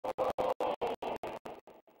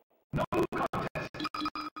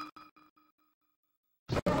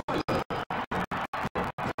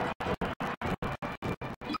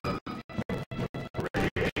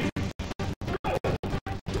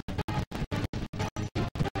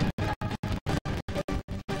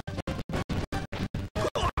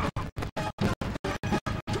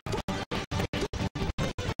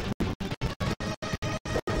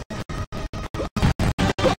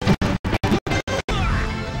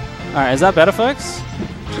Alright, is that better, folks?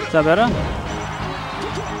 Is that better?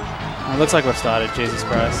 Oh, it looks like we've started, Jesus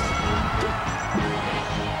Christ.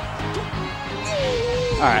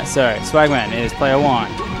 Alright, so Swagman is player 1.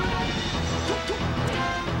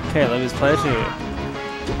 Caleb is player 2.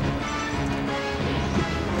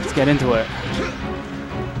 Let's get into it.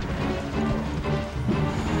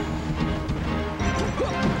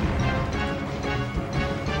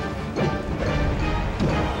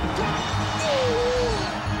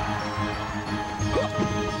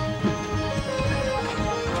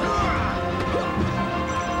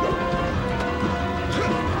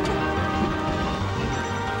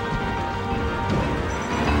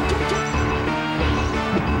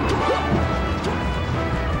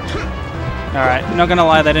 Alright, not gonna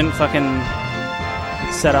lie, they didn't fucking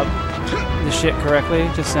set up the shit correctly,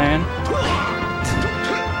 just saying.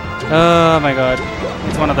 Oh my god.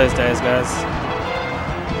 It's one of those days, guys.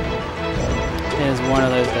 It is one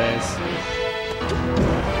of those days.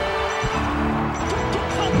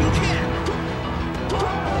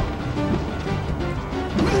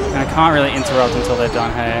 And I can't really interrupt until they're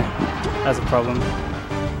done, hey? That's a problem.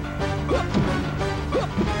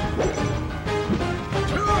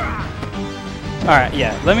 Alright,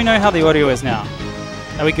 yeah. Let me know how the audio is now.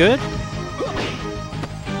 Are we good?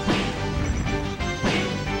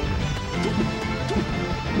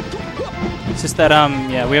 It's just that,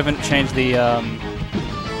 yeah, we haven't changed the,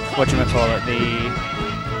 whatchamacallit,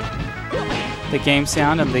 the game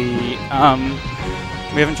sound and the,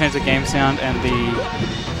 we haven't changed the game sound and the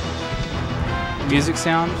music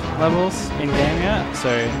sound levels in-game yet, so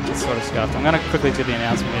it's sort of scuffed. I'm gonna quickly do the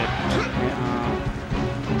announcement here.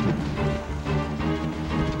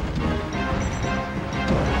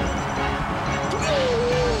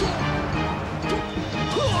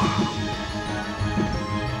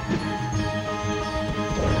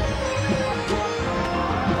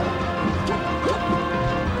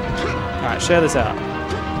 Alright, share this out.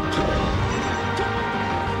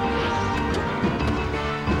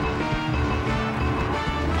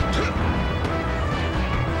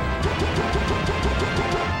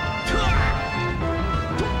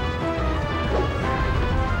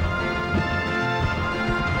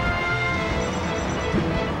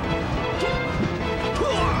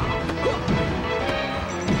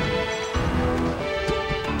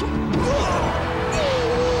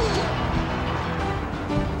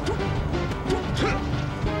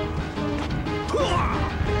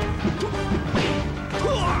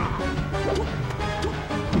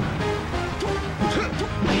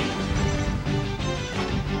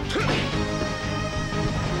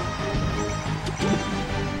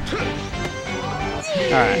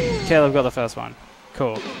 Alright, Caleb got the first one.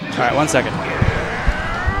 Cool. Alright, 1 second.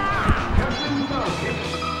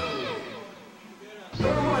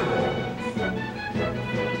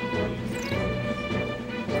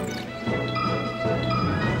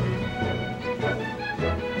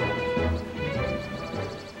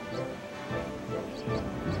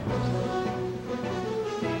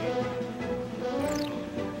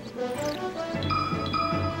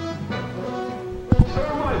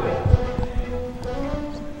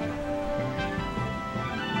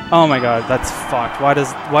 Oh my god, that's fucked. Why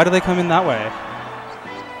do they come in that way?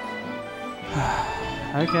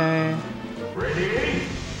 Okay. Ready?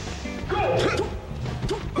 Go!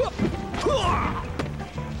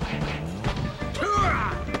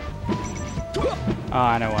 Oh,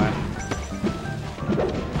 I know why.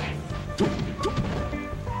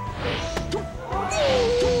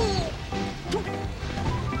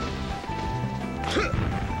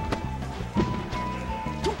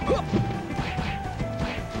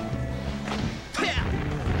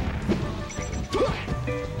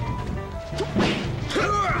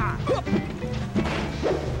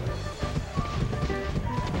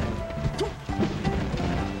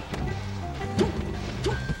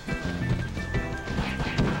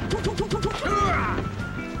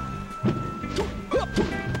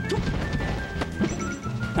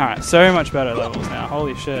 Alright, so much better levels now.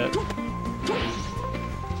 Holy shit.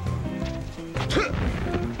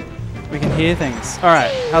 We can hear things.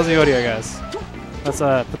 Alright, how's the audio, guys? Let's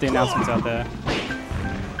put the announcements out there.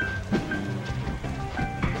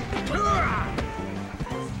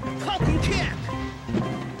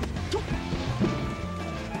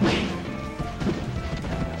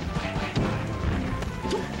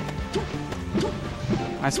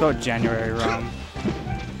 I spelled Janurary wrong.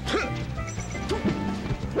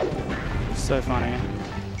 So funny.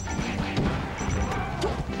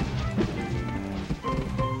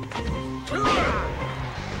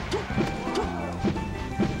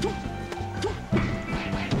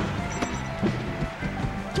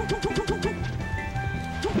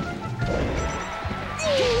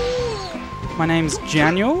 My name's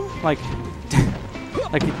January, like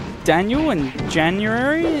Daniel and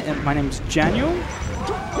Janurary, and my name's January.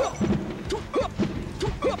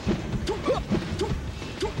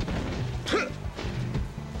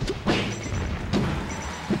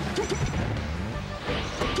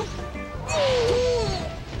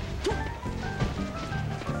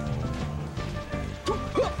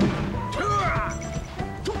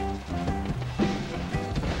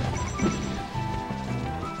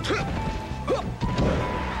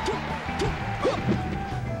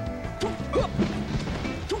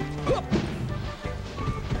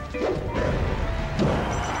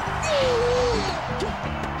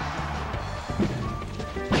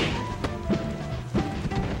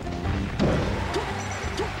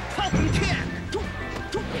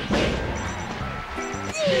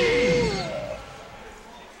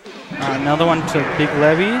 Another one to Big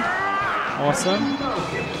Levy. Awesome.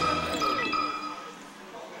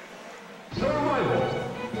 Survival.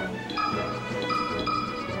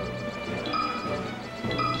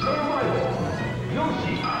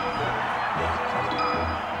 Yoshi.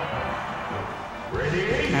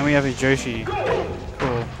 Ready? And we have a Yoshi.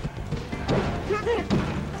 Cool.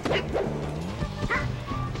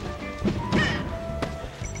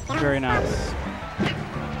 Very nice.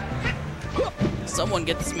 Someone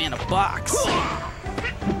get this man a box.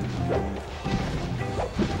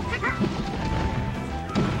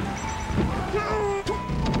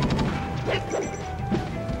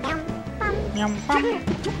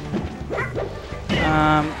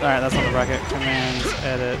 Alright, that's not the bracket. Commands,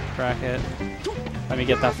 edit, bracket. Let me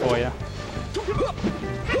get that for you.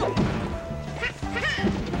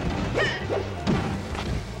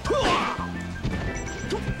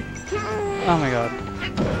 Oh my god.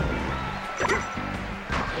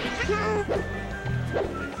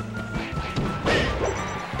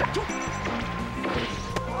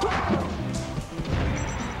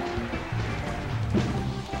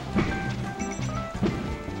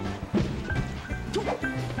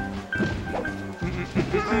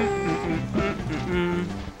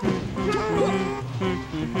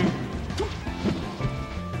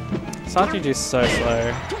 Sausage is so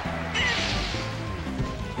slow.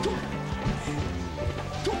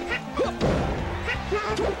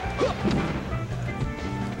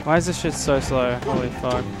 Why is this shit so slow? Holy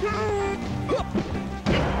fuck.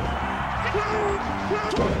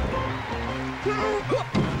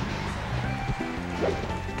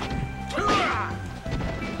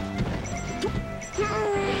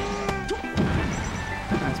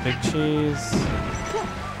 Nice big cheese.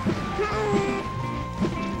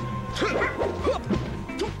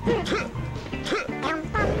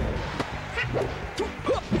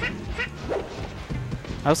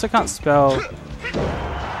 I also can't spell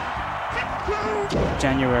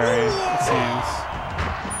Janurary, it seems,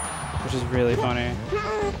 which is really funny.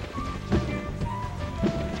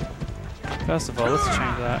 First of all, let's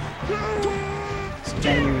change that. It's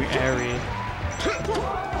Janurary.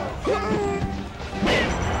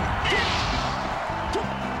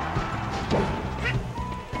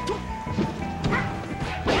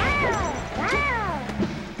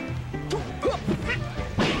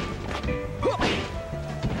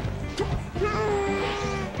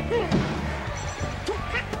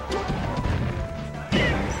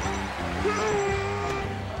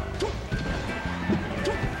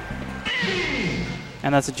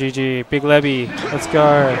 And that's a GG. Big Lebby. Let's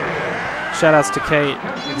go. Shoutouts to Kate.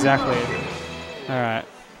 Exactly. Alright.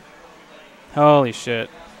 Holy shit.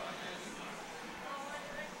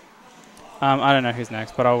 I don't know who's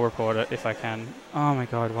next, but I'll report it if I can. Oh my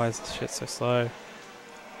god, why is this shit so slow?